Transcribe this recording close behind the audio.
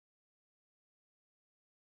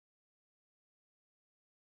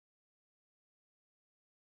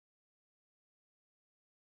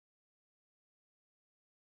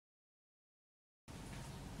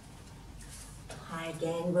Hi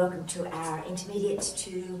again, welcome to our intermediate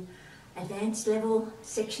to advanced level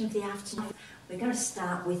section of the afternoon. We're going to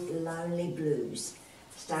start with Lonely Blues,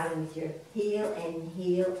 starting with your heel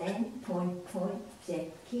and point,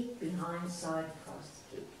 step, kick, behind, side, cross,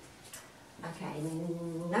 kick. Okay,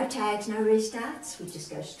 no tags, no restarts, we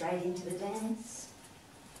just go straight into the dance.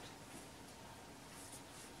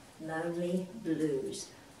 Lonely Blues.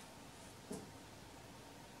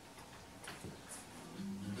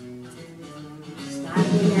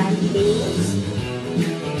 Starting with our heels.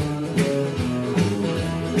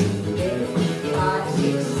 5,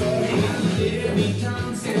 6, 7.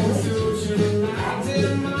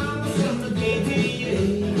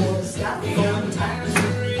 More stuff. Forward touch.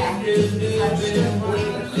 Back coaster.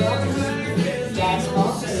 Weave across. Jazz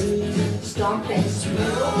box. Stomp and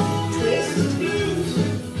swirl. Twist.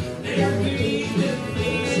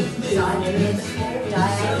 Side to left.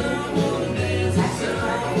 Diagonal.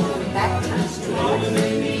 Back touch twice.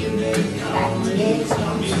 Back together,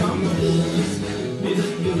 stomp, stomp, ease.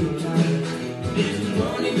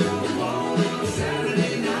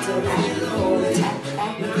 Till back, forward, tap,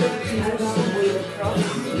 back, quick, coaster, wheel across.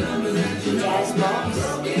 Jazz box.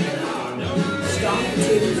 Stomp, 2,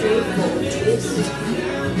 3, forward, twist.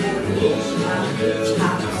 Forward pitch,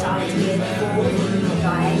 half side together, forward,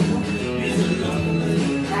 diagonal.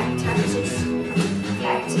 Back touches.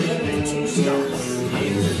 Back together, 2 stomps.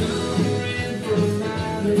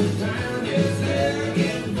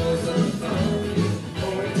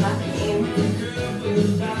 Forward tuck in.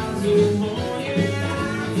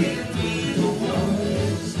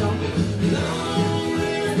 Stomp.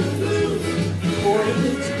 Forward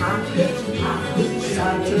hitch, half hitch,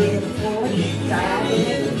 side together, forward,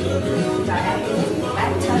 diagonal,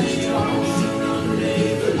 back touch twice,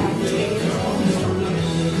 back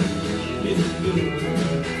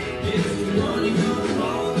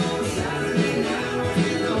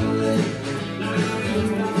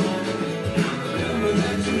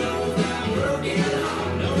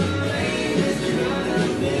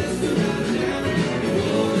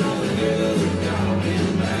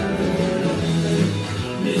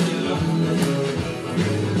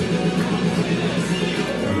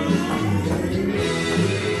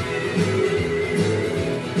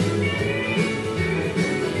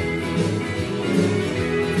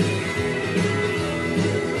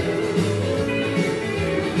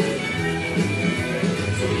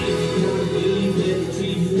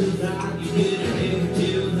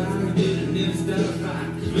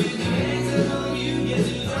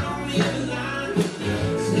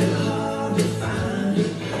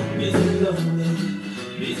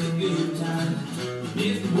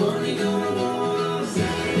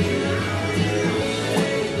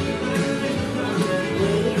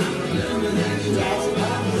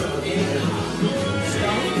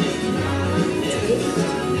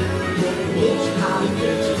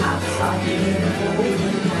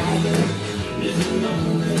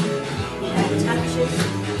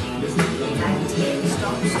together,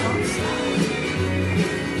 stomp.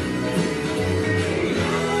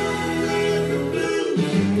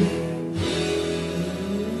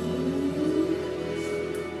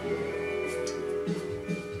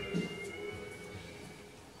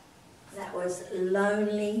 That was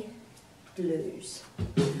Lonely Blues.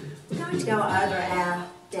 We're going to go over our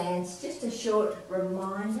dance, just a short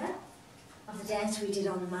reminder of the dance we did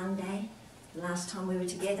on Monday, the last time we were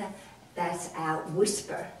together. That's our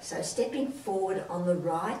whisper. So stepping forward on the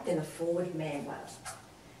right, then a forward mambo.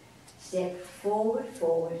 Step forward,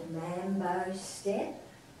 forward mambo step,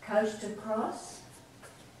 coast across,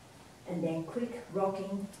 and then quick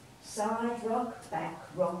rocking, side rock, back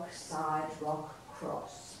rock, side rock,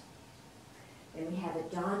 cross. Then we have a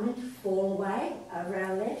diamond fall away over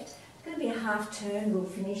our left. It's going to be a half turn, we'll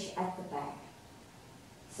finish at the back.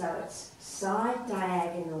 So it's side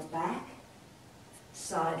diagonal back,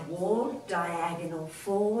 side wall, diagonal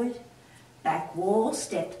forward, back wall,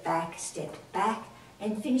 step back,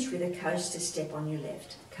 and finish with a coaster step on your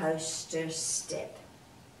left. Coaster step.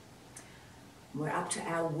 We're up to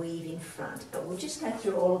our weave in front, but we'll just go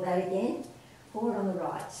through all of that again. Forward on the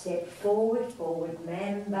right, step forward, forward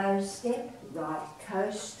mambo step, right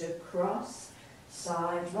coaster cross,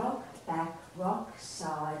 side rock,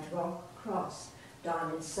 side rock, cross.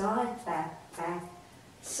 Diamond side, back,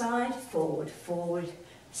 side, forward, forward,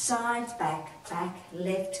 side, back,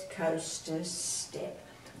 left coaster step.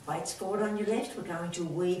 Weights forward on your left, we're going to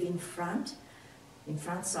weave in front,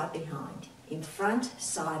 side, behind. In front,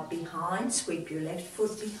 side, behind, sweep your left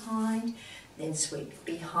foot behind, then sweep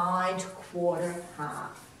behind, quarter,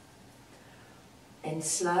 half. And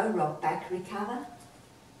slow, rock back, recover,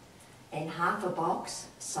 and half a box,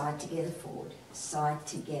 side together, forward. side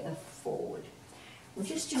together, forward. We'll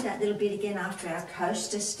just do that little bit again after our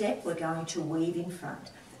coaster step. We're going to weave in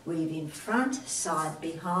front. Weave in front, side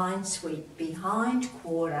behind, sweep behind,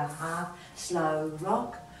 quarter, half, slow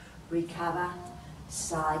rock, recover,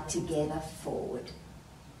 side together, forward.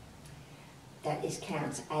 That is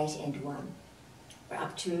counts 8 and 1. We're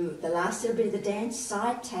up to the last little bit of the dance,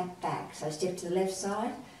 side, tap, back. So step to the left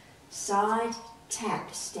side,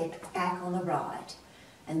 tap, step back on the right.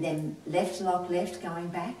 And then left lock, left, going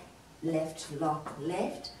back, left lock,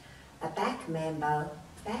 left, a back mambo,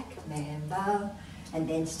 and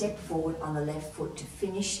then step forward on the left foot to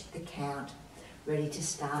finish the count, ready to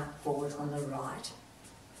start forward on the right.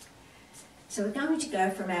 So we're going to go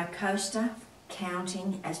from our coaster,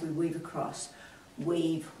 counting as we weave across.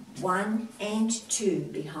 Weave 1 and 2,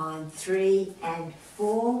 behind 3 and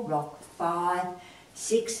 4, rock 5,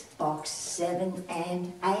 6, box 7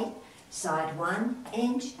 and 8, side 1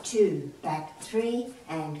 and 2, back 3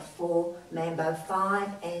 and 4, mambo 5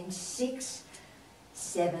 and 6,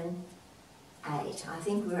 7, 8. I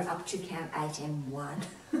think we're up to count 8 and 1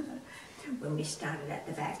 when we started at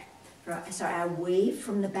the back. Right, so our weave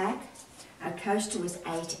from the back, our coaster was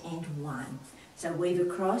 8 and 1. So weave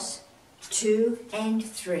across 2 and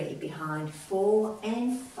 3, behind 4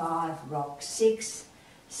 and 5, rock 6,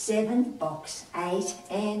 7, box 8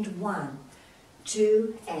 and 1,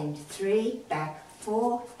 2 and 3, back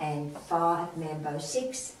 4 and 5, mambo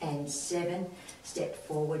 6 and 7, step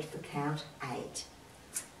forward for count 8.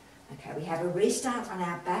 Okay, we have a restart on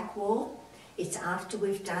our back wall. It's after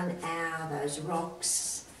we've done those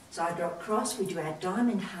rocks, side rock cross, we do our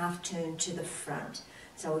diamond half turn to the front.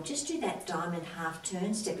 So we'll just do that diamond half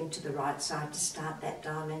turn, stepping to the right side to start that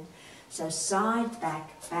diamond. So side,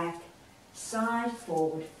 back, back, side,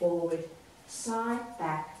 forward, forward, side,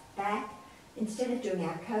 back, back. Instead of doing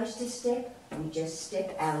our coaster step, we just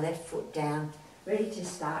step our left foot down, ready to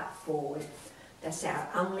start forward. That's our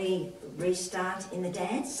only restart in the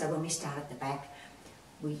dance. So when we start at the back,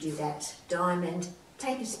 we do that diamond,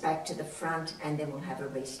 take us back to the front, and then we'll have a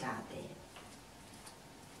restart there.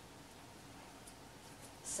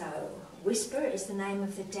 So Whisper is the name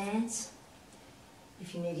of the dance.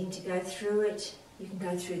 If you're needing to go through it, you can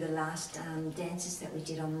go through the last dances that we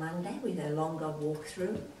did on Monday with a longer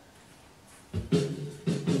walkthrough.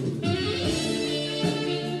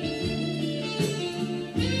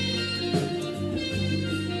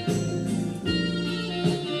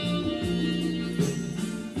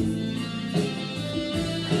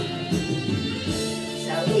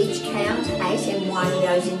 So each count, 8 and 1,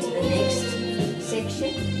 goes into the next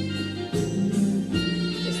section.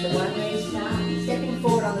 Just the one restart. Stepping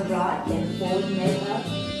forward on the right, then forward mambo.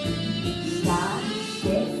 Start,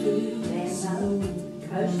 step, mambo,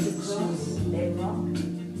 coast across, then rock.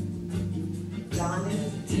 Diamond,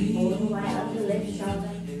 all the way over the left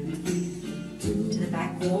shoulder. To the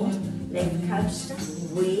back wall, left coaster,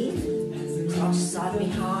 weave, cross side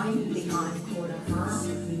behind, quarter half,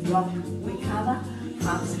 rock, recover,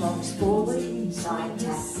 half box forward, side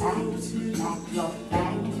tap back, back rock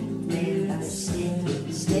back, mambo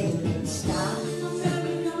step, step and start,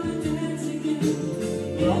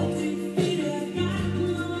 rock,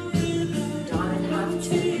 diamond half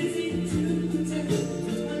turn,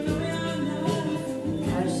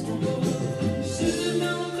 coaster,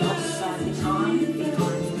 cross side behind,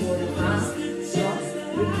 quarter half, rock,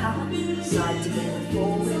 recover, side together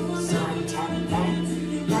forward, side tap back,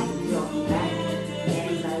 back rock back,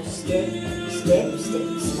 mambo step, step, step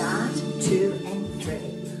start, 2 and 3,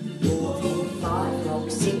 4 and 5, rock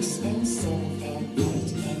 6 and 7 and 8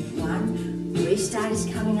 and 1. Restart is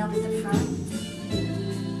coming up at the front.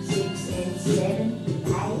 6 and 7,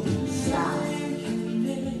 8, start.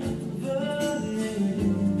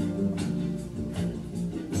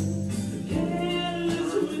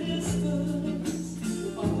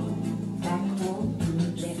 Back wall,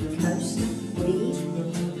 left coaster, weave,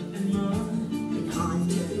 behind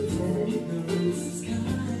turn.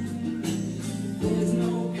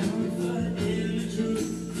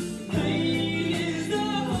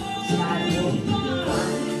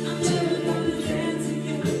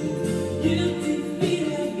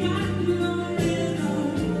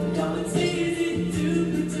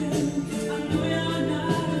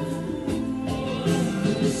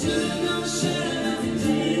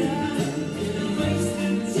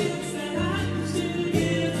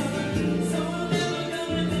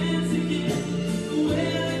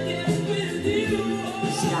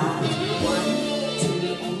 Start again, 1, 2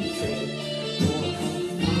 and 3. Start 1, 2 and 3,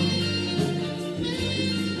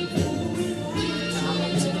 4 and 5.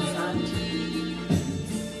 Diamond to the front.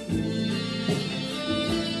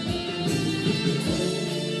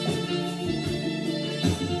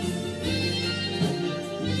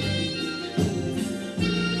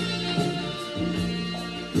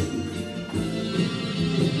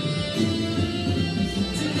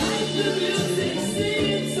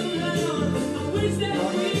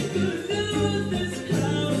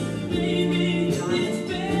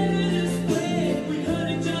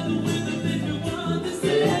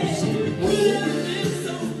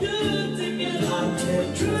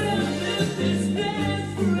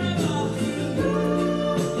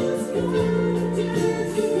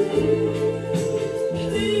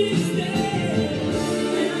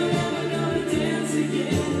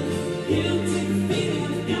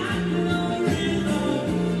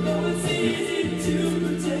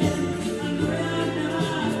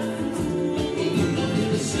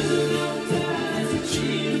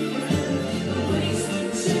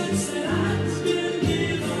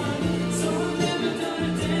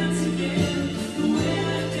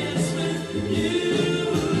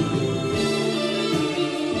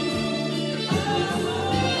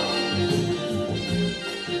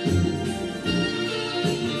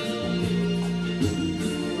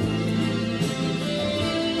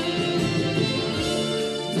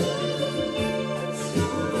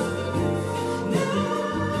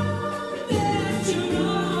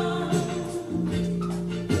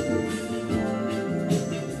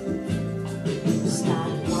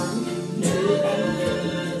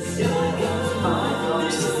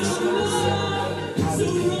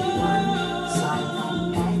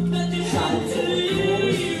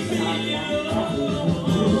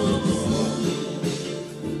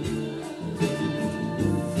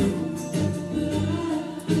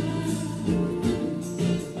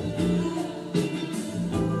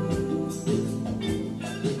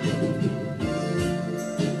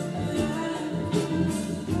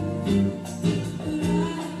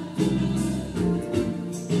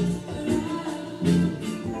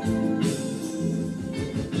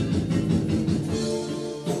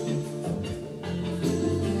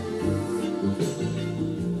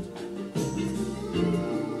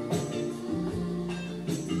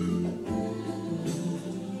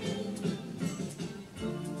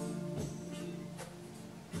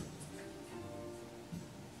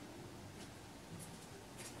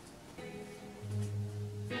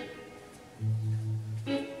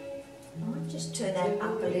 turn that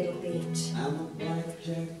up a little bit. I'm a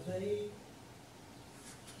blackjack player.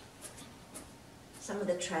 Some of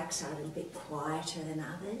the tracks are a little bit quieter than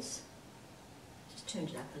others. Just turned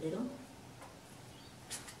it up a little.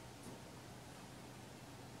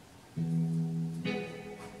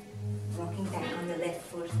 Rocking back on the left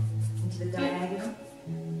foot into the diagonal.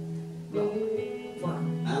 Rock.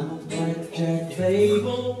 1. I'm a blackjack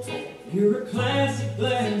table. You're a classic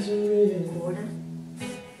glass of red. Quarter.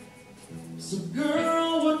 So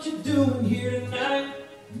girl, what you doing here tonight?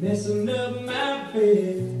 Messing up my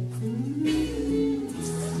bed.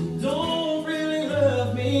 You don't really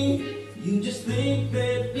love me. You just think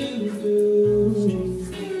that you do.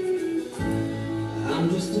 I'm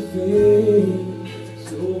just a fake,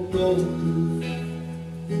 so go through.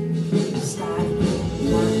 Start. 1.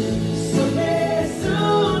 Someday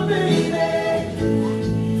soon, baby,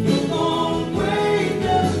 you're gonna wake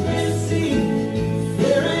up and see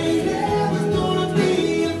there ain't ever gonna be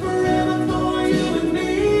a forever for you and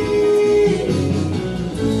me.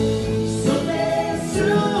 Someday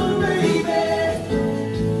soon, baby,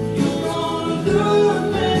 you're gonna look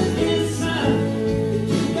back inside.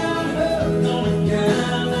 You got hurt on a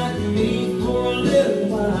guy like me for a little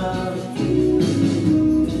while.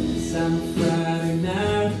 It's on a Friday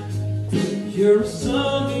night. You're a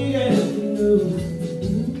sunny afternoon.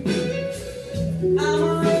 I'm a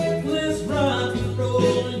reckless rock and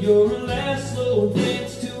roll, and you're a last slow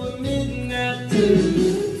dance to a midnight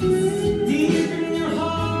tune. Deep in your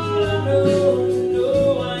heart, I know you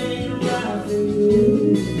know I ain't right for you.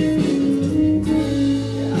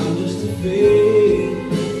 Yeah, I'm just a fake,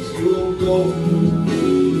 so go through.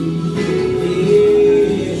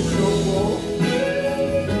 Yeah, so walk.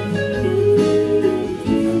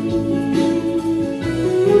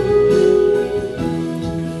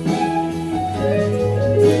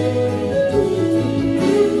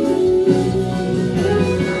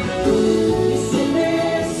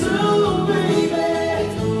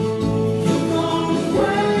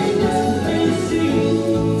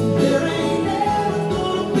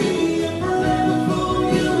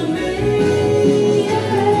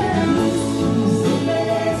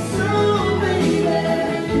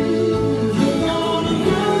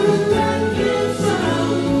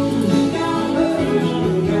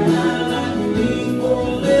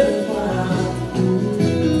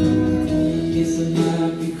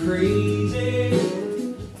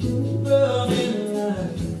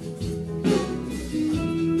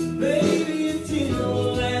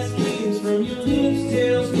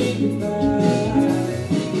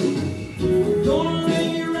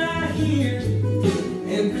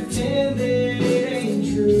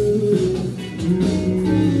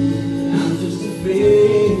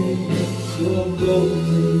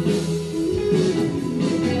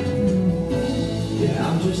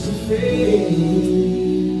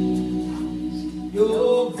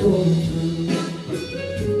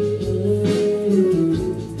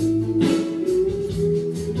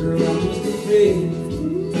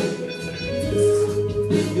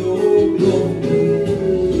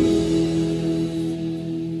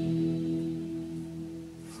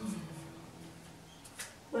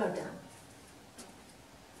 Well done.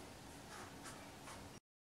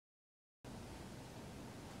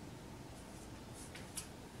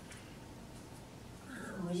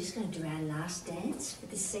 We're just going to do our last dance for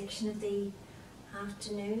this section of the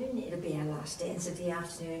afternoon. It'll be our last dance of the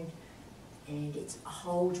afternoon, and it's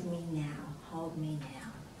Hold Me Now, Hold Me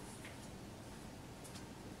Now.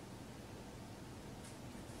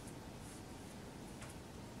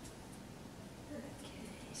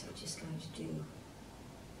 Okay, so we're just going to do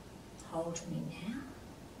Hold Me Now.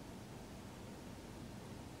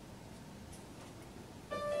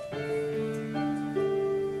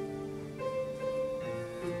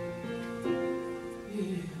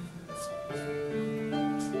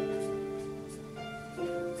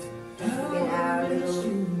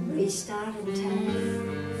 Start and turn,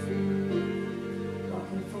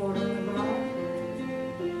 rocking forward on the rock.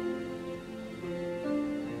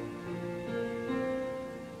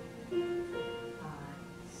 Five,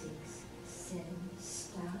 6, 7,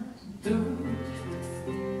 start.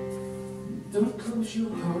 Don't close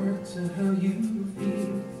your heart to how you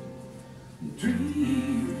feel.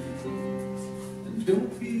 Dream, and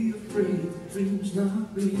don't be afraid the dream's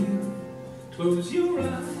not real. Close your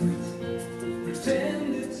eyes,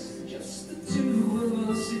 pretend it's just the two of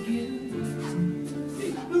us again.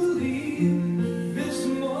 Make believe this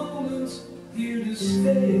moment's here to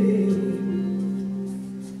stay.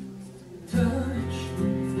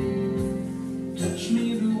 Touch me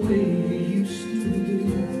the way you used to do.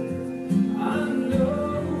 I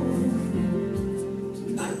know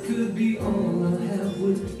tonight could be all I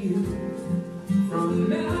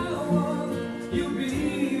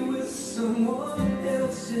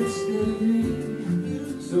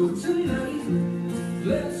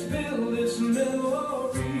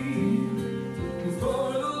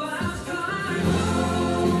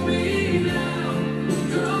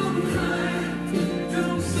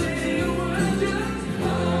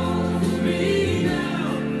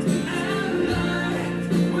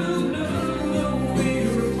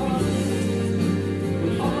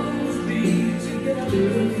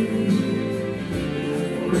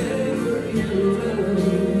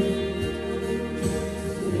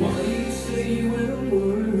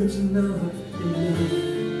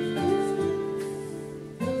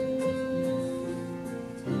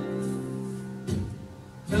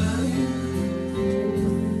Time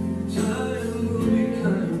will be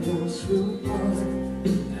kind once we're apart,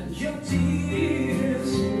 and your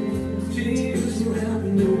tears will have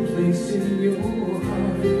no place in your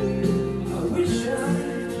heart. I wish I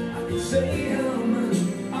could say how much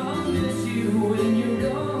I'll miss you when you're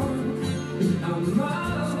gone. How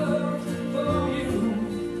my love for you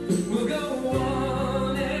will go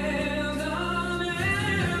on and on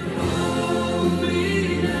and hold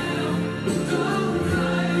me now. Don't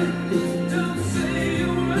cry, don't say a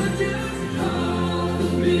word, just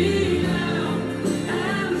hold me now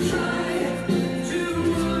and try to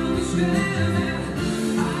understand that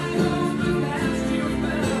I hope at last you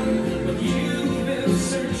found what you've been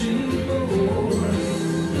searching for.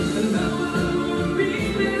 And though I won't be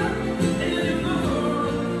there anymore,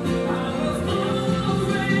 I will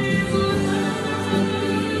always love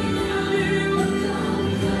you. Don't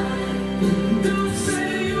cry, don't say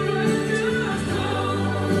a word, just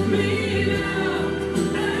hold me now,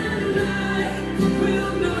 and I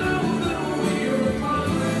will know that we're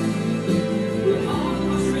apart. We'll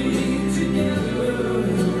always be together,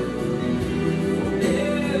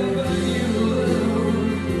 whatever you love.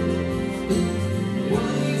 Why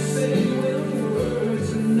you say when words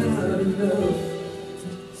are not enough?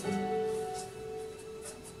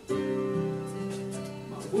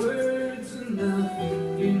 My words are not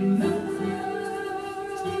enough.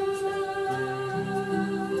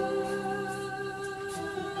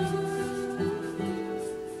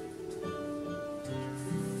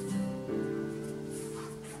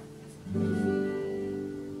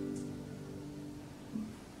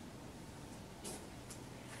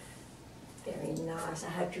 Very nice. I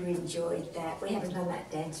hope you enjoyed that. We haven't done that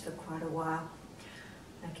dance for quite a while.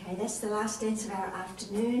 Okay, that's the last dance of our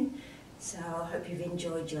afternoon. So I hope you've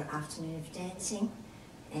enjoyed your afternoon of dancing,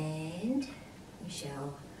 and we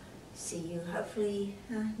shall see you hopefully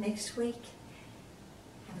next week.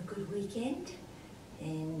 Have a good weekend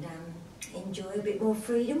and enjoy a bit more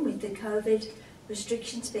freedom with the COVID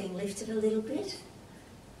restrictions being lifted a little bit.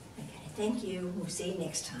 Okay, thank you. We'll see you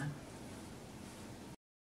next time.